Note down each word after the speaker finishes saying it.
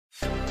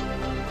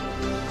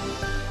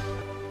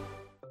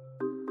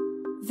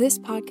This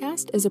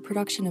podcast is a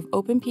production of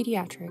Open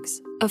Pediatrics,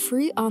 a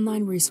free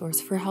online resource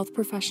for health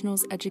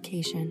professionals'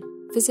 education.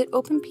 Visit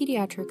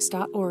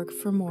openpediatrics.org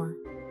for more.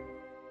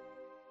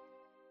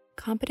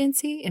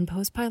 Competency in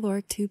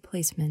Post-Pyloric Tube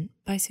Placement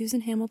by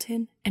Susan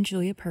Hamilton and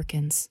Julia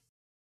Perkins.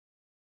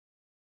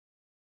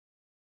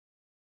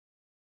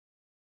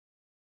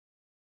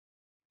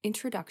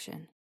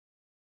 Introduction.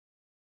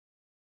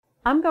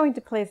 I'm going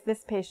to place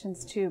this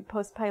patient's tube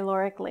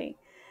post-pylorically.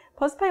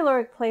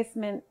 Post-pyloric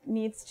placement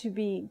needs to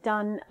be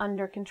done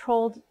under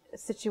controlled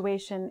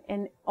situation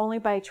and only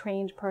by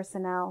trained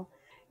personnel.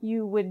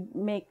 You would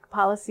make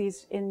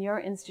policies in your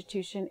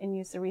institution and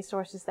use the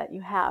resources that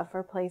you have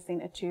for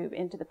placing a tube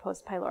into the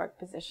post-pyloric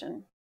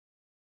position.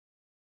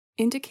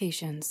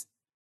 Indications.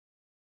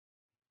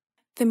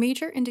 The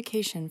major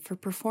indication for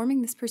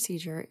performing this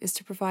procedure is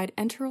to provide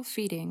enteral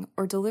feeding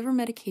or deliver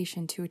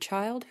medication to a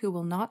child who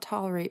will not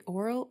tolerate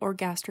oral or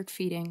gastric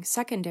feeding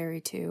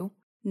secondary to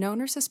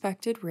known or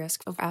suspected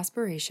risk of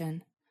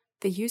aspiration,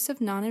 the use of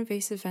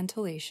non-invasive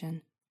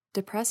ventilation,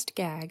 depressed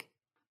gag,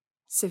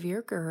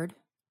 severe GERD,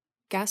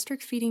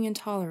 gastric feeding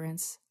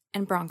intolerance,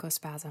 and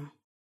bronchospasm.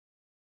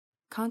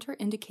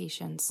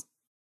 Contraindications.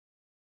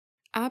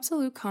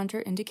 Absolute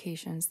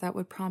contraindications that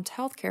would prompt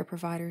healthcare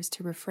providers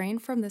to refrain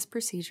from this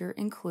procedure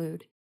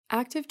include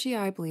active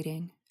GI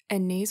bleeding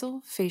and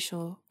nasal,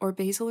 facial, or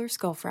basilar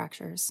skull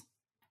fractures.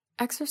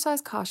 Exercise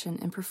caution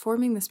in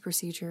performing this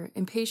procedure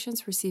in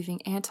patients receiving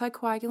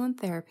anticoagulant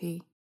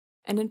therapy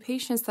and in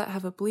patients that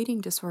have a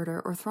bleeding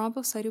disorder or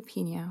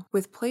thrombocytopenia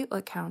with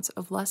platelet counts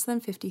of less than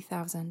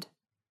 50,000.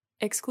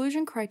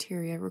 Exclusion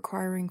criteria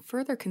requiring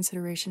further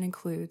consideration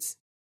includes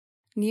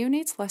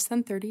neonates less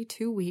than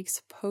 32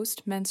 weeks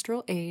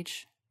post-menstrual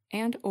age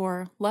and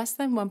or less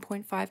than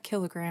 1.5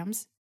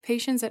 kilograms,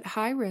 patients at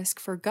high risk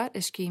for gut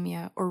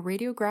ischemia or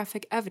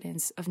radiographic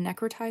evidence of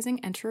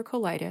necrotizing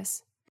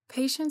enterocolitis,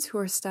 patients who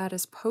are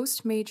status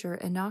post-major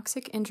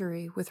anoxic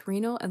injury with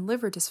renal and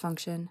liver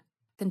dysfunction,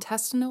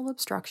 intestinal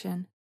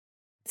obstruction,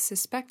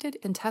 suspected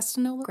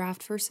intestinal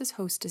graft versus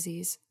host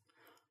disease,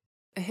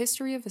 a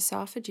history of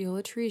esophageal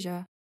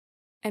atresia,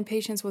 and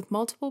patients with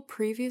multiple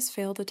previous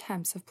failed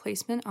attempts of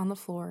placement on the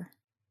floor.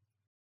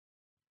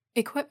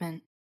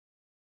 Equipment.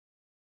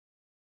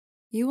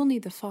 You will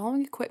need the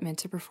following equipment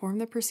to perform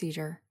the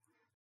procedure: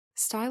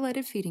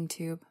 styleted feeding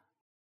tube,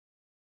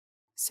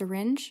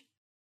 syringe,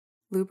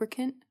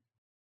 lubricant,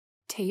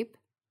 tape,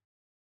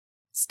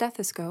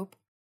 stethoscope,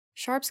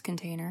 sharps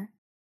container,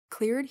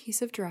 clear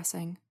adhesive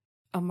dressing,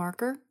 a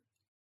marker,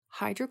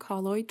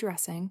 hydrocolloid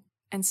dressing,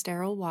 and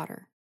sterile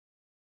water.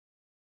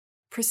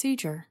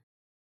 Procedure.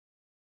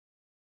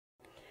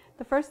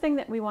 The first thing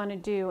that we want to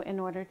do in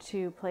order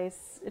to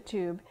place a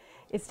tube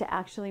is to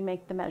actually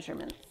make the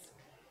measurements.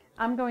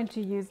 I'm going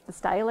to use the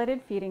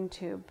styleted feeding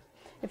tube.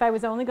 If I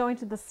was only going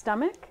to the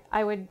stomach,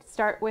 I would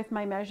start with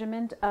my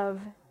measurement of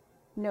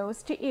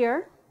nose to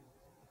ear,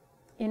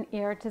 in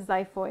ear to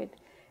xiphoid,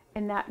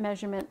 and that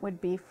measurement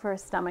would be for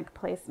stomach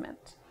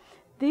placement.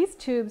 These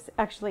tubes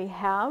actually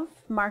have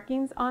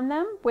markings on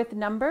them with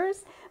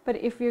numbers, but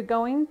if you're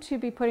going to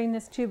be putting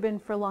this tube in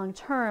for long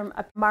term,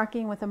 a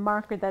marking with a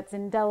marker that's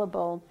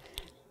indelible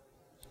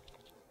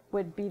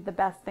would be the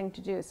best thing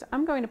to do. So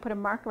I'm going to put a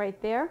mark right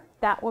there.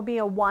 That will be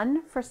a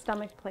 1 for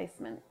stomach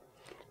placement.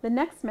 The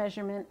next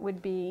measurement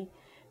would be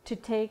to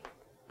take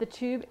the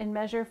tube and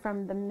measure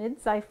from the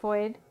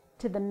mid-xiphoid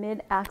to the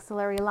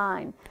mid-axillary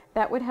line.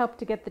 That would help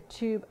to get the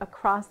tube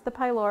across the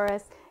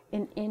pylorus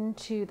and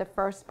into the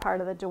first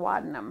part of the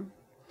duodenum.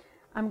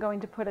 I'm going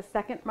to put a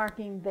second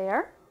marking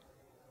there.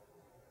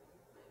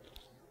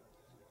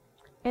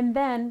 And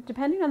then,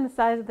 depending on the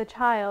size of the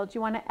child,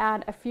 you want to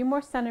add a few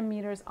more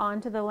centimeters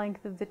onto the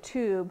length of the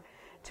tube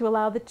to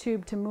allow the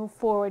tube to move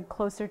forward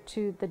closer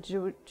to the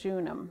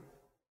jejunum.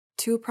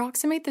 To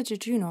approximate the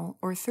jejunal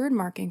or third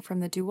marking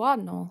from the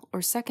duodenal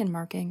or second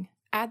marking,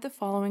 add the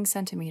following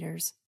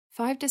centimeters: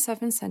 5 to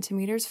 7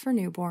 centimeters for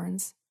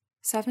newborns,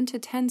 7 to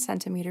 10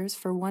 centimeters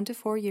for 1 to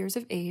 4 years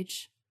of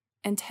age,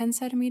 and 10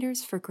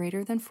 centimeters for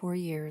greater than 4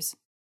 years.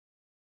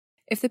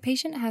 If the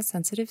patient has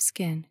sensitive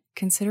skin,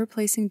 consider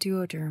placing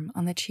Duoderm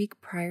on the cheek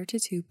prior to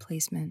tube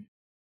placement.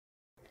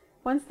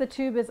 Once the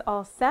tube is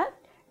all set,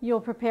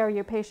 you'll prepare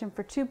your patient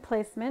for tube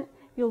placement,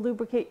 you'll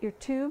lubricate your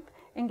tube,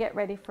 and get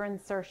ready for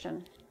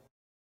insertion.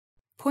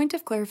 Point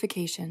of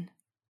clarification.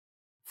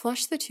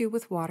 Flush the tube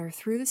with water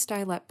through the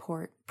stylet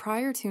port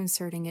prior to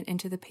inserting it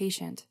into the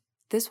patient.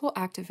 This will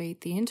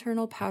activate the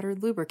internal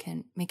powdered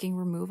lubricant, making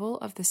removal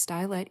of the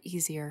stylet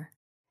easier.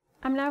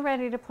 I'm now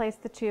ready to place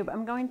the tube.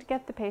 I'm going to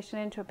get the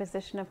patient into a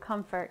position of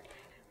comfort.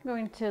 I'm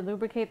going to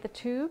lubricate the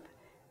tube,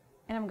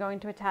 and I'm going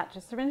to attach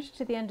a syringe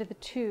to the end of the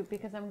tube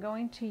because I'm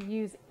going to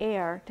use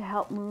air to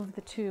help move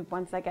the tube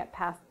once I get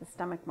past the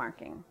stomach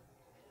marking.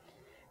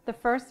 The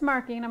first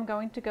marking I'm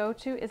going to go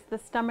to is the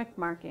stomach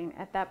marking.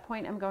 At that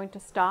point, I'm going to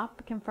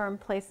stop, confirm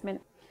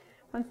placement.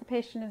 Once the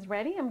patient is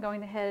ready, I'm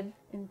going ahead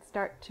and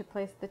start to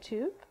place the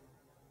tube.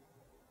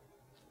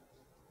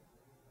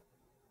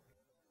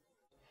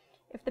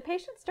 If If the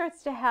patient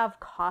starts to have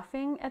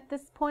coughing at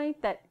this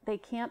point that they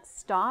can't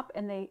stop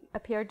and they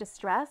appear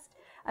distressed,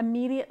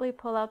 immediately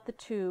pull out the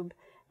tube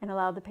and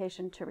allow the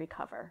patient to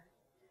recover.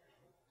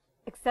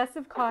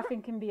 Excessive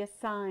coughing can be a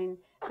sign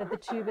that the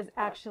tube is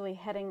actually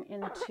heading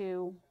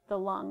into the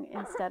lung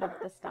instead of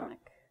the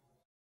stomach.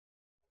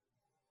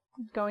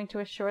 I'm going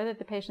to assure that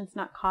the patient's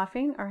not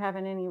coughing or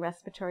having any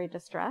respiratory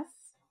distress.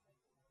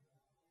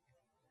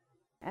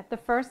 At the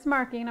first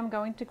marking, I'm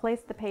going to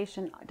place the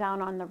patient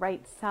down on the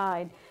right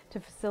side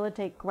to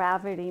facilitate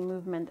gravity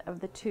movement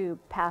of the tube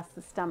past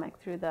the stomach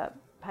through the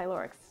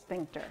pyloric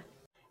sphincter.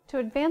 To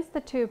advance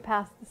the tube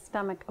past the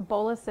stomach, a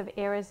bolus of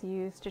air is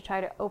used to try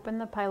to open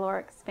the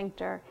pyloric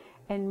sphincter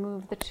and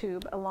move the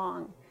tube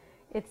along.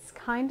 It's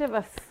kind of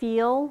a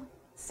feel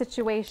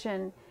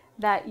situation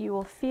that you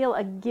will feel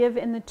a give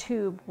in the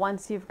tube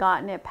once you've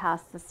gotten it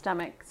past the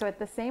stomach. So at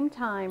the same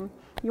time,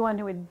 you want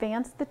to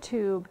advance the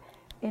tube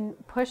and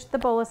push the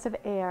bolus of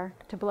air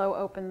to blow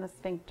open the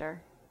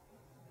sphincter.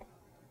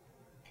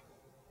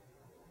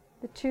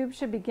 The tube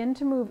should begin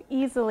to move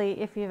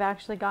easily if you've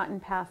actually gotten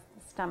past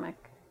the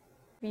stomach.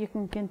 You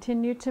can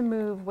continue to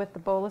move with the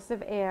bolus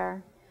of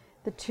air,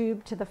 the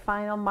tube to the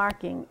final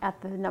marking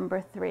at the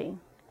number 3.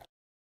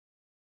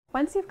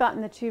 Once you've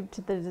gotten the tube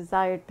to the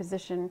desired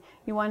position,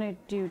 you want to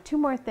do 2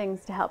 more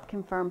things to help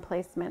confirm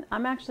placement.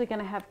 I'm actually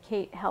going to have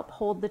Kate help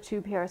hold the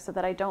tube here so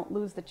that I don't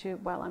lose the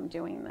tube while I'm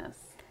doing this.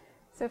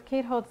 So if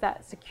Kate holds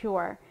that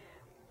secure,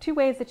 2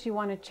 ways that you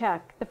want to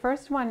check. The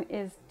first one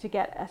is to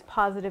get a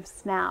positive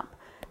snap.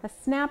 A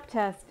snap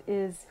test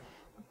is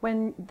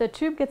when the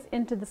tube gets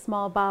into the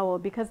small bowel,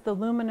 because the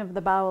lumen of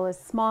the bowel is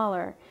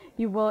smaller,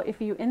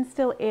 if you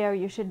instill air,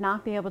 you should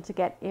not be able to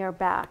get air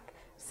back.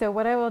 So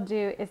what I will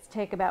do is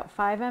take about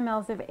 5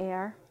 mL of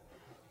air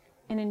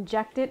and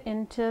inject it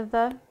into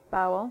the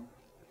bowel.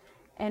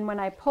 And when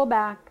I pull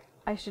back,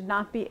 I should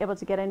not be able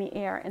to get any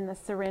air, and the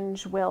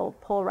syringe will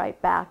pull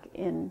right back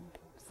in,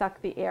 suck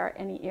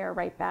any air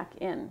right back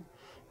in.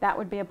 That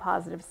would be a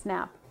positive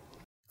snap.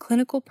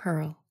 Clinical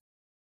Pearl.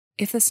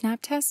 If the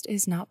snap test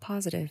is not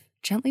positive,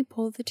 gently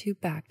pull the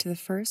tube back to the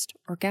first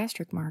or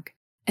gastric mark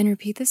and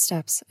repeat the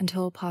steps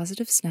until a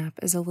positive snap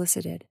is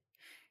elicited.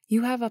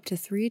 You have up to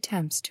 3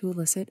 attempts to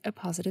elicit a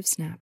positive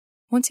snap.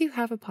 Once you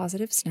have a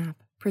positive snap,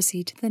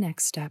 proceed to the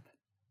next step.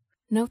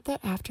 Note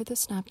that after the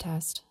snap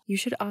test, you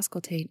should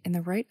auscultate in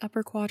the right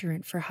upper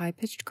quadrant for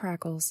high-pitched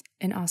crackles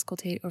and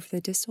auscultate over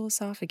the distal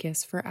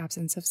esophagus for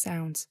absence of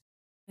sounds.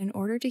 In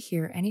order to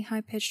hear any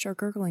high-pitched or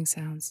gurgling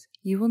sounds,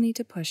 you will need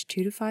to push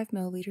 2 to 5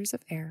 milliliters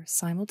of air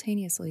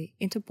simultaneously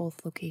into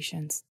both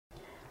locations.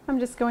 I'm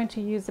just going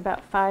to use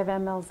about 5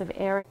 mL of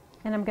air,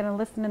 and I'm going to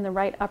listen in the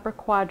right upper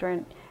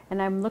quadrant,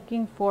 and I'm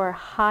looking for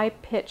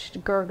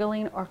high-pitched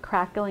gurgling or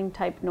crackling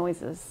type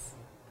noises.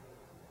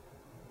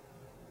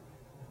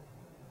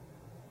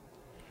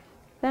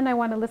 Then I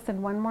want to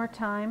listen one more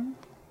time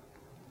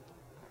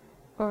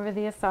over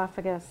the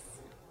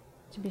esophagus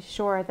to be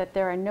sure that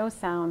there are no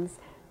sounds,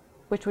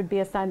 which would be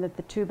a sign that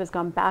the tube has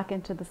gone back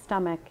into the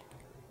stomach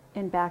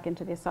and back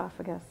into the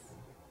esophagus.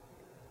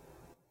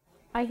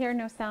 I hear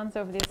no sounds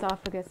over the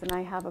esophagus, and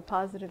I have a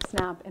positive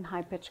snap and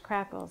high-pitched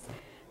crackles.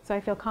 So I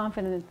feel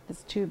confident that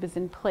this tube is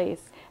in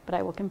place, but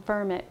I will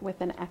confirm it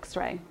with an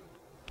X-ray.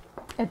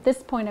 At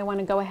this point, I want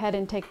to go ahead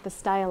and take the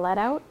stylet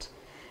out.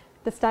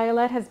 The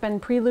stylet has been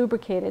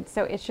pre-lubricated,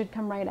 so it should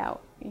come right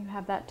out. You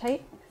have that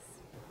tight?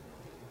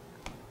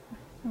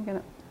 I'm going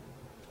to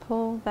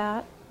pull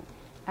that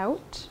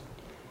out.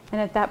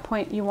 And at that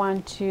point, you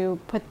want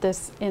to put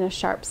this in a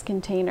sharps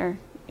container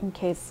in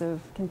case of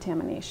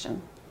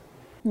contamination.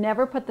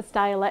 Never put the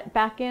stylet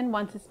back in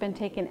once it's been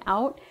taken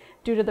out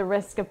due to the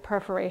risk of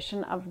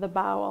perforation of the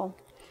bowel.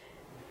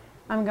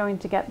 I'm going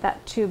to get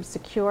that tube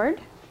secured,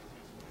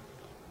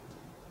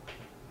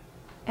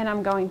 and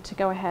I'm going to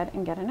go ahead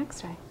and get an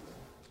X-ray.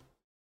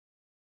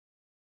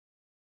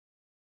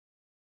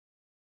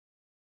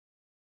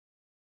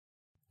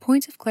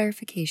 Point of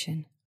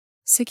clarification.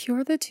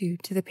 Secure the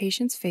tube to the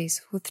patient's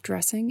face with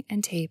dressing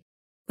and tape.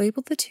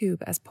 Label the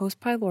tube as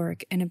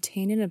post-pyloric and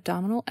obtain an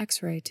abdominal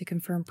X-ray to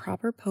confirm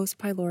proper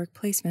post-pyloric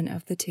placement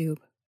of the tube.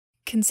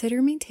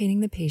 Consider maintaining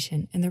the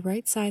patient in the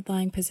right side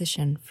lying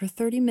position for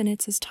 30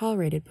 minutes as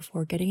tolerated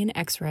before getting an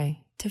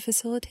X-ray to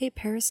facilitate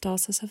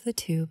peristalsis of the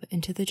tube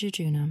into the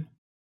jejunum.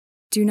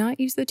 Do not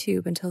use the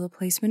tube until the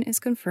placement is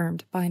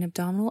confirmed by an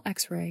abdominal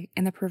X-ray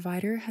and the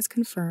provider has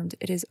confirmed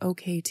it is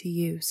okay to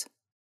use.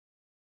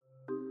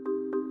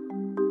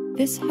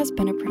 This has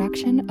been a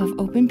production of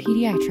Open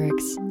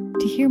Pediatrics.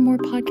 To hear more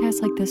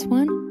podcasts like this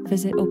one,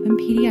 visit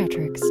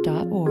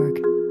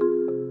openpediatrics.org.